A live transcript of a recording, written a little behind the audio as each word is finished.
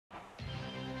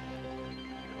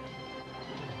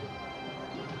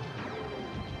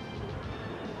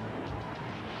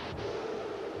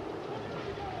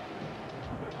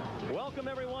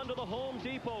Welcome everyone to the Home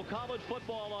Depot College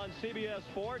Football on CBS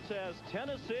Sports as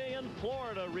Tennessee and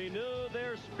Florida renew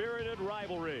their spirited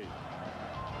rivalry.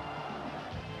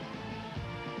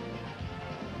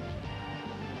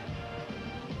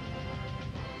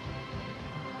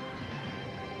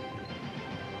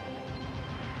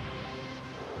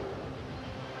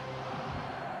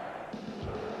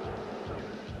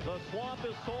 The Swamp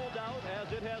is sold out,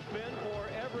 as it has been for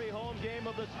every home game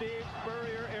of the Steve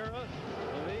Spurrier era.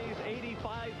 These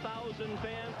 85,000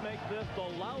 fans make this the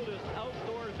loudest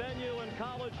outdoor venue in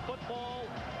college football,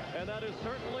 and that is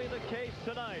certainly the case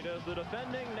tonight as the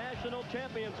defending national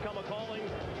champions come a-calling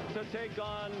to take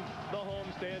on the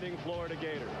homestanding Florida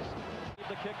Gators.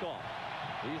 The kickoff.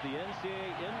 He's the NCAA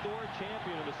indoor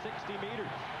champion of the 60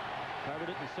 meters. Covered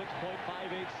it in 6.58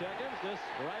 seconds. This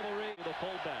rivalry with a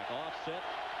fullback offset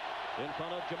in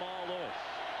front of Jamal Lewis.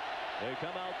 They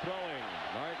come out throwing.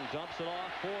 Martin dumps it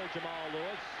off for Jamal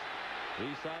Lewis. He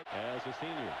signed as a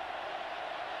senior.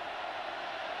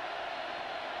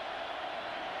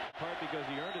 In part because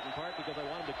he earned it, in part because I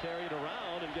want him to carry it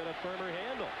around and get a firmer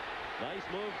handle. Nice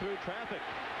move through traffic.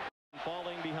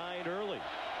 Falling behind early.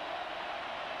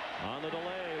 On the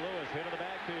delay, Lewis hit in the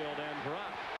backfield and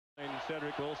dropped.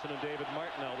 Cedric Wilson and David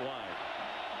Martin out wide.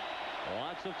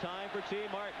 Lots of time for T.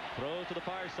 Martin. Throws to the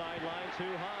far sideline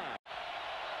too high.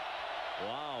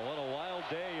 Wow, what a wild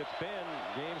day it's been.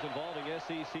 Games involving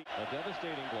SEC. A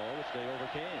devastating blow, which they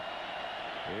overcame.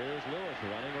 Here's Lewis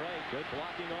running right. Good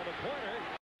blocking on the corner.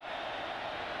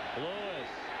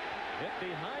 Lewis hit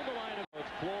behind the line of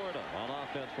Florida on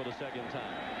offense for the second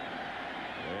time.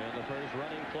 And the first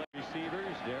running play.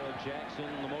 Receivers, Darrell Jackson,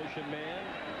 the motion man.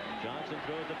 Johnson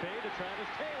throws the fade to Travis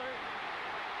Taylor.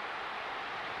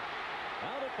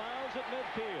 Out of bounds at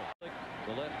midfield.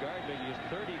 The left guard making his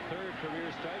 33rd career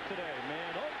start today.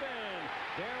 Man open.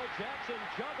 Darrell Jackson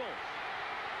juggles.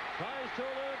 Tries to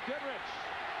elude Goodrich.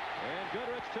 And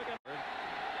Goodrich took it.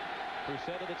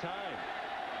 Percent of the time.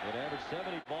 It averaged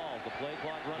 70 balls. The play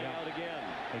clock running out again.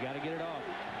 They got to get it off.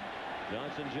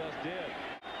 Johnson just did.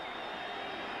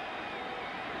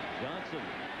 Johnson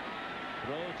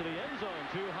throws to the end zone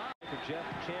too high for Jeff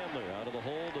Chandler out of the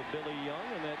hold of Billy Young,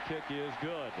 and that kick is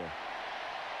good.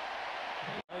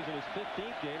 He's in his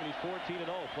 15th game, and he's 14-0,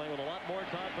 playing with a lot more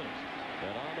confidence.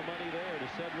 And on the money there to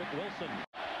Cedric Wilson.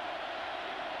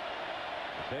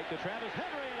 Take to Travis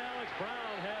Henry, and Alex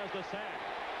Brown has the sack.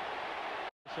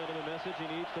 Send him a message, he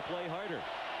needs to play harder.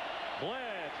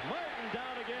 Blitz, Martin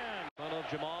down again. In front of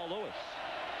Jamal Lewis.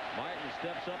 Martin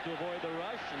steps up to avoid the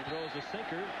rush and throws a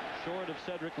sinker short of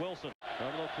Cedric Wilson.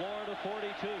 From the Florida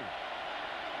 42.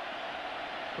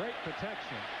 Great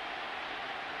protection.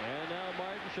 And now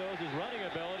Martin shows his running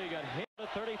ability. Got hit at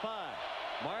 35.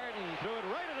 Martin threw it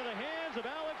right into the hands of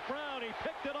Alex Brown. He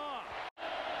picked it off.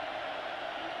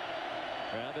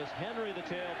 Travis Henry, the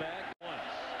tailback,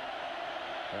 once.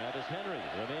 Travis Henry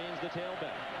remains the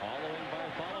tailback. Following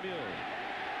Bartholomew.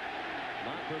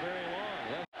 Not for very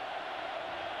long.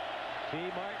 T.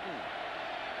 Martin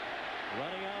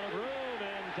running out of room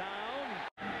and down.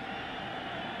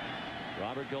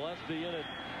 Robert Gillespie in at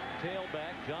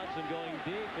tailback. Johnson going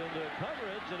deep into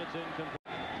coverage, and it's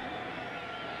incomplete.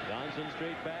 Johnson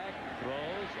straight back,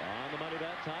 throws on the money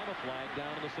that time. A flag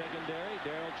down in the secondary.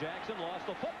 Darrell Jackson lost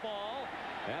the football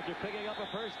after picking up a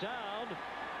first down.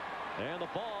 And the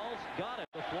Vols got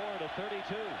it. The Florida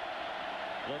 32.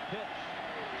 The pitch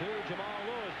to Jamal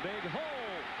Lewis. Big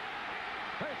hole.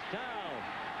 First down.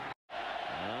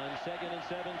 On 2nd and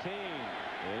 17.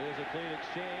 It is a clean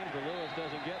exchange, but Lewis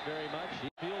doesn't get very much.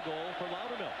 Field goal for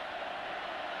Loudermilk.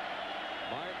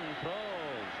 Martin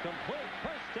throws. Complete.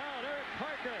 First down, Eric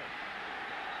Parker.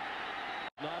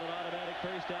 Not an automatic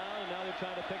first down, and now they're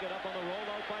trying to pick it up on the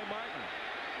rollout by Martin.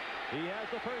 He has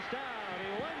the first down. He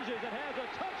lunges and has a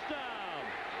touchdown.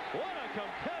 What a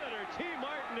competitor T.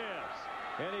 Martin is.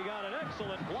 And he got an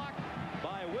excellent block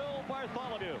by Will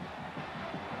Bartholomew.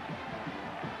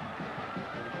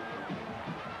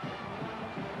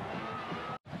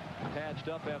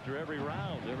 Patched up after every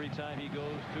round. Every time he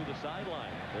goes to the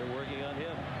sideline, they're working on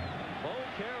him. Bo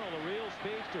Carroll, a real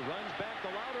speedster, runs back the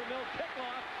Loudermilk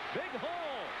kickoff. Big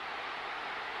hole.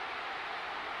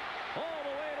 All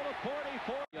the way to the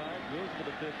 44-yard. Moves to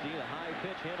the 15. A high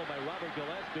pitch handled by Robert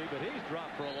Gillespie, but he's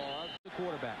dropped for a loss. The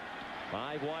quarterback.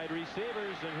 5 wide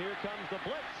receivers, and here comes the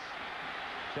blitz.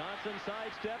 Johnson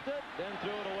sidestepped it, then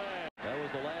threw it away. That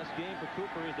was the last game for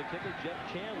Cooper as the kicker. Jeff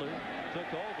Chandler took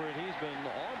over, and he's been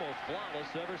almost flawless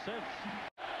ever since.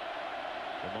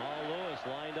 Jamal Lewis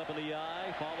lined up in the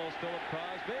eye, follows Philip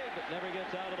Crosby, but never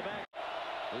gets out of the back.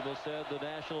 People said the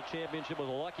national championship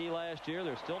was lucky last year.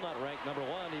 They're still not ranked #1,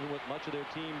 even with much of their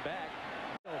team back.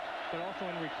 but also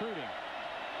in recruiting.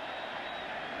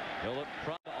 He'll look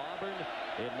front to Auburn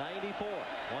in 94.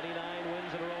 29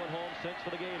 wins in a row at home, 6 for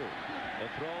the Gators. The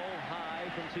throw high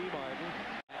from T. Martin.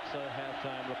 That's a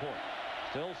halftime report.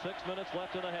 Still 6 minutes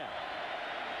left in the half.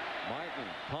 Martin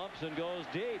pumps and goes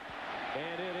deep.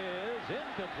 And it is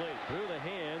incomplete through the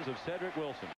hands of Cedric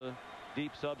Wilson.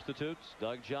 Deep substitutes.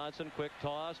 Doug Johnson, quick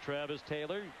toss. Travis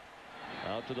Taylor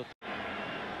out to the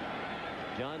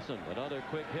Johnson, another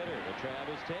quick hitter to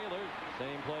Travis Taylor.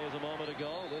 Same play as a moment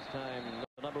ago. This time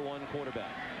the number 1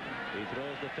 quarterback. He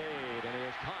throws the fade and he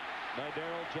is caught by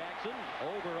Darrell Jackson.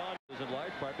 Over on in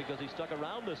large part because he stuck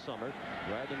around this summer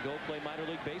rather than go play minor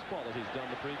league baseball as he's done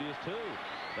the previous 2.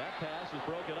 That pass is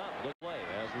broken up. The play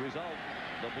as a result.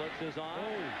 The blitz is on.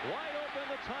 Wide open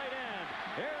the tight end.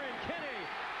 Aaron Kinney.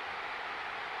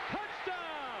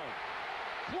 Touchdown.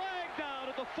 Flag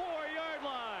down at the 4-yard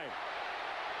line.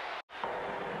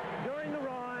 During the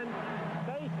run,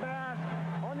 face mask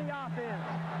on the offense.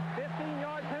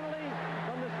 15-yard penalty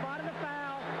from the spot of the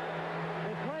foul.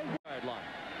 They play Yard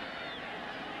line.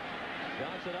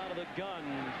 Johnson out of the gun.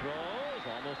 Throws.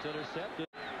 Almost intercepted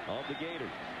of the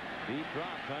Gators. Deep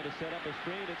drop, trying to set up a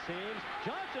screen, it seems.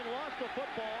 Johnson lost the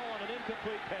football on an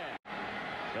incomplete pass.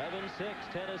 7-6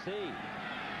 Tennessee.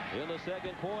 In the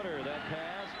second quarter, that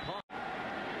pass caught.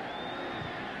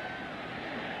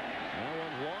 That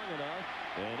one's long enough,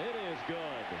 and it is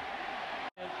good.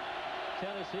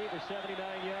 Tennessee for 79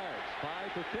 yards.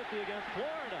 5 for 50 against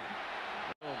Florida.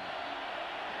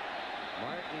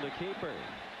 Martin, the keeper.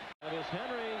 Travis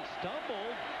Henry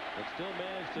stumbled, but still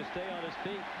managed to stay on his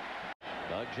feet.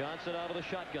 Doug Johnson out of the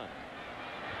shotgun.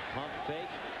 Pump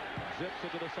fake. Zips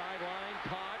it to the sideline.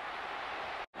 Caught.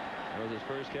 That was his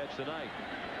first catch tonight.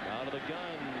 Out of the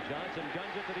gun. Johnson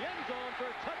guns it to the end zone for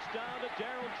a touchdown to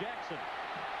Darrell Jackson.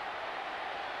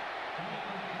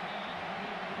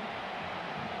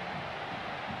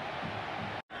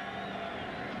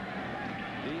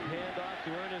 Deep handoff to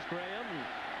Ernest Graham.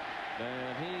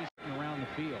 And he's Around the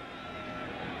field.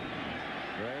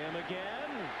 Graham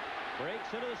again. Breaks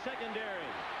into the secondary.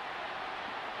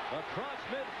 Across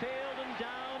midfield and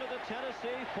down to the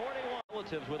Tennessee 41.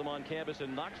 Relatives with him on campus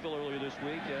in Knoxville earlier this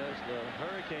week as the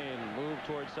Hurricane moved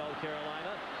towards South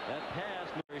Carolina. That pass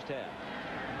in the first half.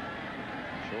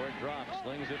 Short drop,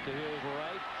 slings it to his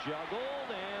right, juggled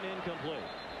and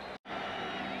incomplete.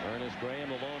 Ernest Graham,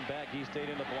 the lone back, he stayed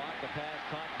in the block. The pass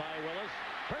caught by Willis.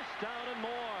 First down and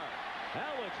more.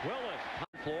 Alex Willis,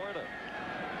 Florida.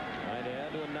 Trying to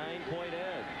add to a 9-point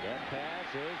edge. That pass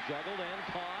is juggled and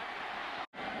caught.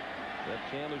 Jeff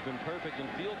Chandler's been perfect in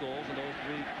field goals, and those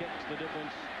 3 kicks the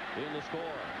difference in the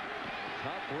score.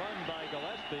 Tough run by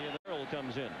Gillespie, and Earl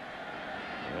comes in.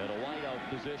 At a wideout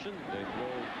position, they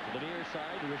throw to the near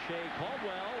side to Rashay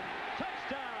Caldwell.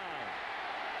 Touchdown!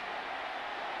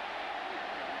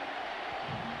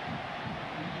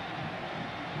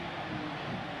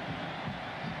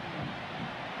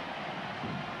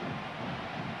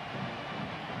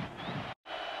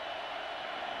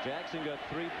 Jackson got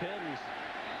 3 pins.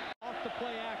 Off the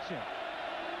play action.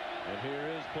 And here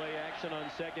is play action on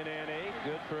 2nd and 8.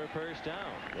 Good for a first down.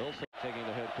 Wilson taking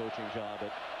the head coaching job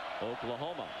at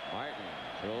Oklahoma. Martin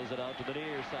throws it out to the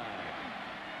near side.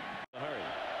 Hurry.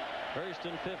 1st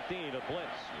and 15. A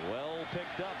blitz. Well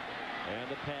picked up. And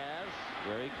the pass.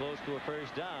 Very close to a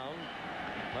first down.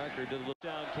 Parker did a look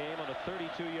down. Came on a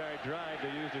 32-yard drive.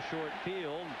 They used a short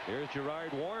field. Here's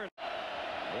Gerard Warren.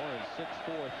 Warren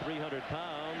 6'4", 300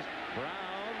 pounds.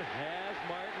 Brown has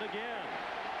Martin again.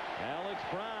 Alex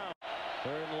Brown.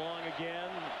 3rd and long again.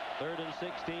 3rd and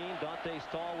 16. Dante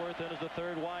Stallworth in as the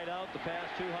 3rd wide out. The pass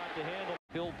too hot to handle.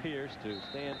 Phil Pierce to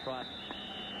stay in front.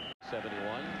 71.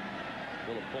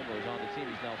 Philip Fulmer is on the team.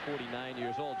 He's now 49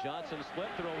 years old. Johnson split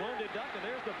through a wounded duck, and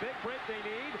there's the big break they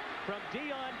need from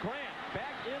Deion Grant.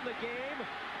 Back in the game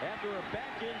after a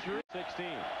back injury. 16.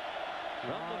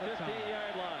 From the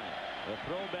 15-yard line. The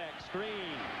throwback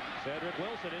screen. Cedric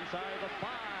Wilson inside the 5.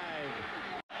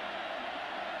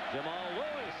 Jamal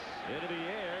Lewis into the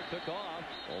air. Took off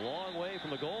a long way from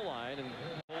the goal line and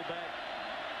pulled back.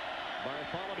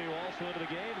 Bartholomew also into the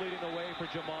game, leading the way for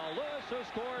Jamal Lewis, who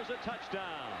scores a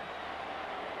touchdown.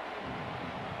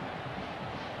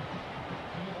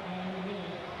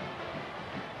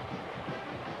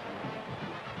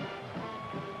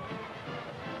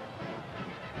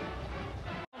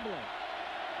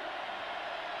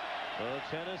 So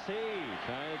Tennessee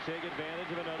trying to take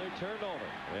advantage of another turnover.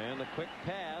 And the quick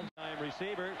pass. Time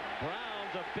receiver.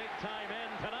 Brown's a big-time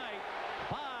end tonight.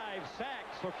 5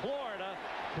 sacks for Florida.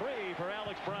 3 for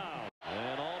Alex Brown.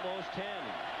 And almost 10.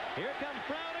 Here comes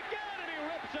Brown again, and he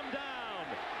rips him down.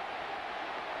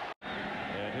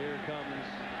 And here comes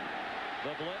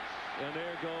And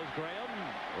there goes Graham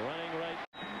running right.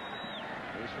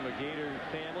 He's from a Gator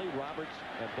family. Roberts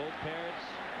and both parents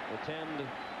attend.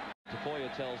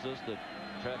 Tafoya tells us that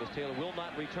Travis Taylor will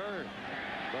not return.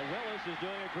 But Willis is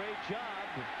doing a great job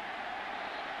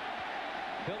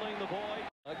filling the void.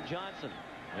 Doug Johnson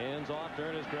hands off to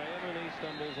Ernest Graham, and he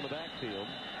stumbles in the backfield.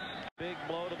 Big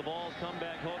blow to the ball's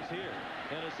comeback hooks here.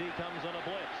 Tennessee comes on a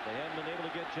blitz. They haven't been able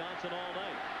to get Johnson all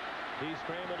night. He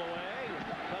scrambled away,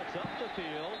 cuts up the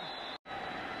field.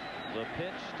 The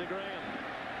pitch to Graham.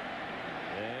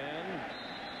 And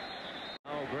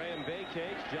now Graham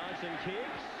vacates. Johnson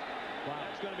keeps. Wow.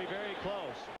 That's going to be very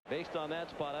close. Based on that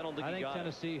spot, I don't think he got it.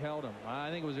 Tennessee held him. I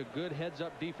think it was a good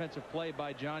heads-up defensive play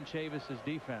by John Chavis'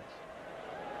 defense.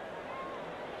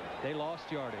 They lost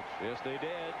yardage. Yes, they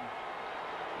did.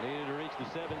 Needed to reach the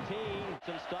 17.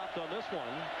 And stopped on this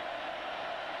one.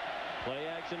 Play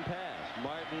action pass.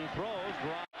 Martin throws.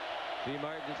 See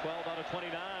Martin 12 out of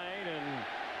 29. And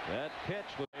that pitch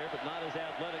was there, but not as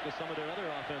athletic as some of their other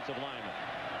offensive linemen.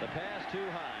 The pass too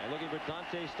high. Looking for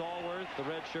Dante Stallworth, the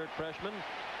redshirt freshman.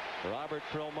 Robert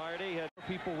Cromartie had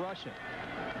people rushing.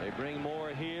 They bring Moore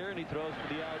here, and he throws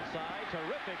to the outside.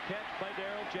 Terrific catch by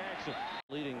Darrell Jackson.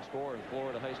 Leading scorer in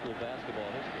Florida high school basketball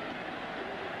history.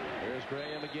 There's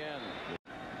Graham again.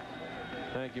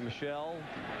 Thank you, Michelle.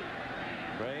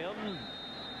 Graham.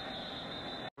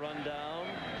 Run down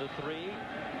to 3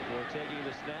 for taking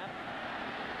the snap.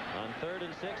 On 3rd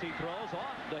and 6, he throws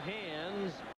off the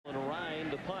hands and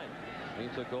Ryan to punt. He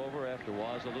took over after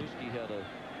Wazalewski had a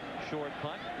short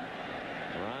punt.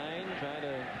 Ryan trying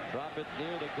to drop it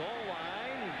near the goal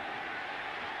line.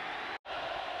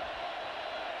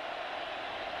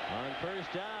 On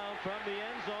 1st down from the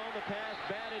end zone, the pass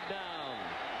batted down.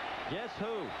 Guess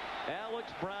who?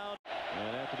 Alex Brown.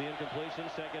 And after the incompletion,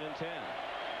 2nd and 10.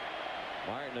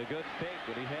 Martin, a good fake,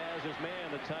 but he has his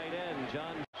man, the tight end,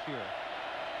 John Shearer.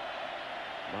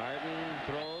 Martin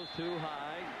throws too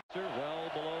high.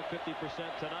 Well below 50%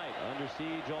 tonight. Under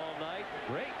siege all night.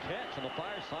 Great catch on the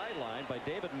far sideline by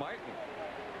David Martin.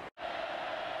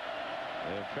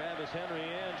 And Travis Henry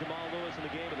and Jamal Lewis in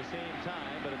the game at the same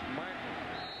time, but it's Martin.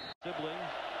 Sibling.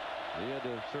 He had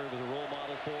to serve as a role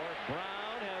model for.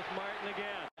 Brown has Martin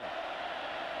again.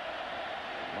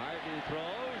 Martin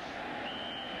throws.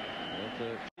 It's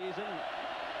a season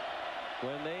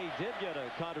when they did get a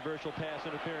controversial pass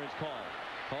interference call.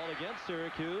 Call against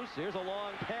Syracuse. Here's a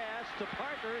long pass to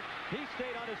Parker. He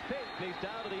stayed on his feet, and he's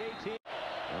down to the 18.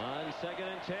 On 2nd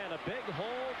and 10, a big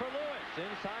hole for Lewis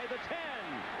inside the 10.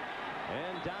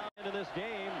 And down into this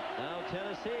game. Now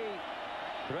Tennessee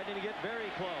threatening to get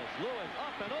very close. Lewis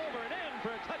up and over and in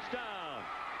for a touchdown.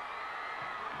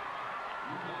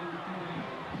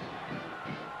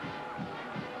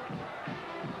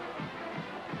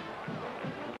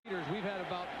 We've had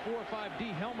about 4 or 5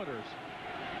 D-helmeters.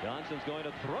 Johnson's going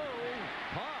to throw.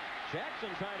 Caught.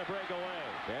 Jackson trying to break away.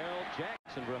 Darrell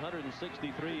Jackson for 163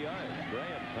 yards.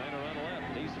 Graham trying to run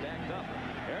left. He's stacked up.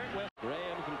 Eric West.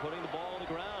 Graham from putting the ball on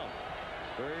the ground.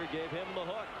 Bird gave him the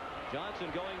hook. Johnson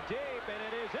going deep, and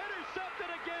it is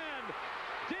intercepted again.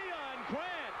 Deion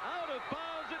Grant out of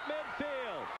bounds at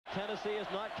midfield. Tennessee has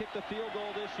not kicked a field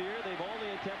goal this year. They've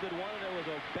only attempted one, and it was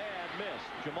a bad miss.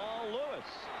 Jamal Lewis.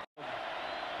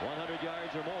 100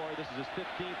 yards or more. This is his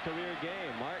 15th career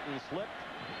game. Martin slipped,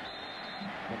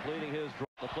 completing his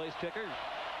the place kicker.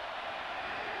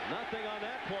 Nothing on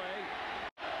that play.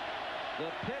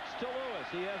 The pitch to Lewis.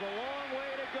 He has a long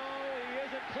way to go. He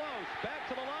isn't close. Back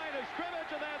to the line of scrimmage,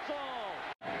 and that's all.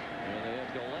 And they have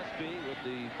Gillespie with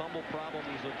the fumble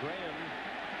problems of Graham.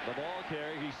 The ball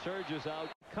carrier, he surges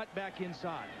out. Cut back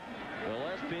inside.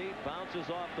 Gillespie bounces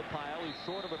off the pile. He's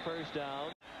short of a 1st down.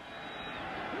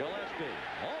 Gillespie,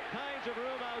 all kinds of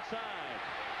room outside.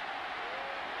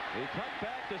 He cut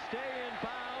back to stay in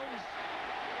bounds.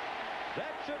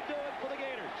 That should do it for the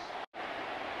Gators.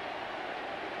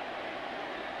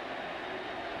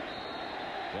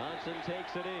 Johnson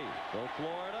takes it in. So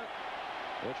Florida,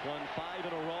 which won 5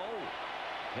 in a row,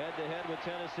 head-to-head with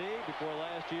Tennessee before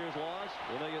last year's loss.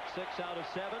 When they get 6 out of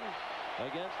 7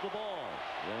 against the Vols.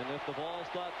 And if the Vols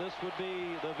thought this would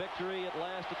be the victory at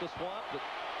last at the Swamp that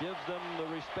gives them the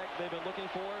respect they've been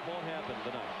looking for, it won't happen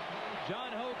tonight.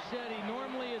 John Hoke said he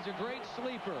normally is a great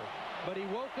sleeper, but he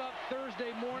woke up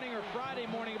Thursday morning or Friday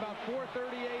morning about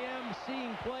 4:30 a.m.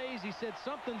 seeing plays. He said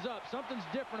something's up, something's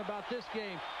different about this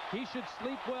game. He should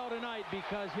sleep well tonight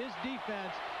because his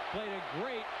defense played a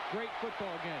great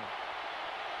football game.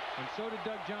 And so did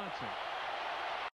Doug Johnson.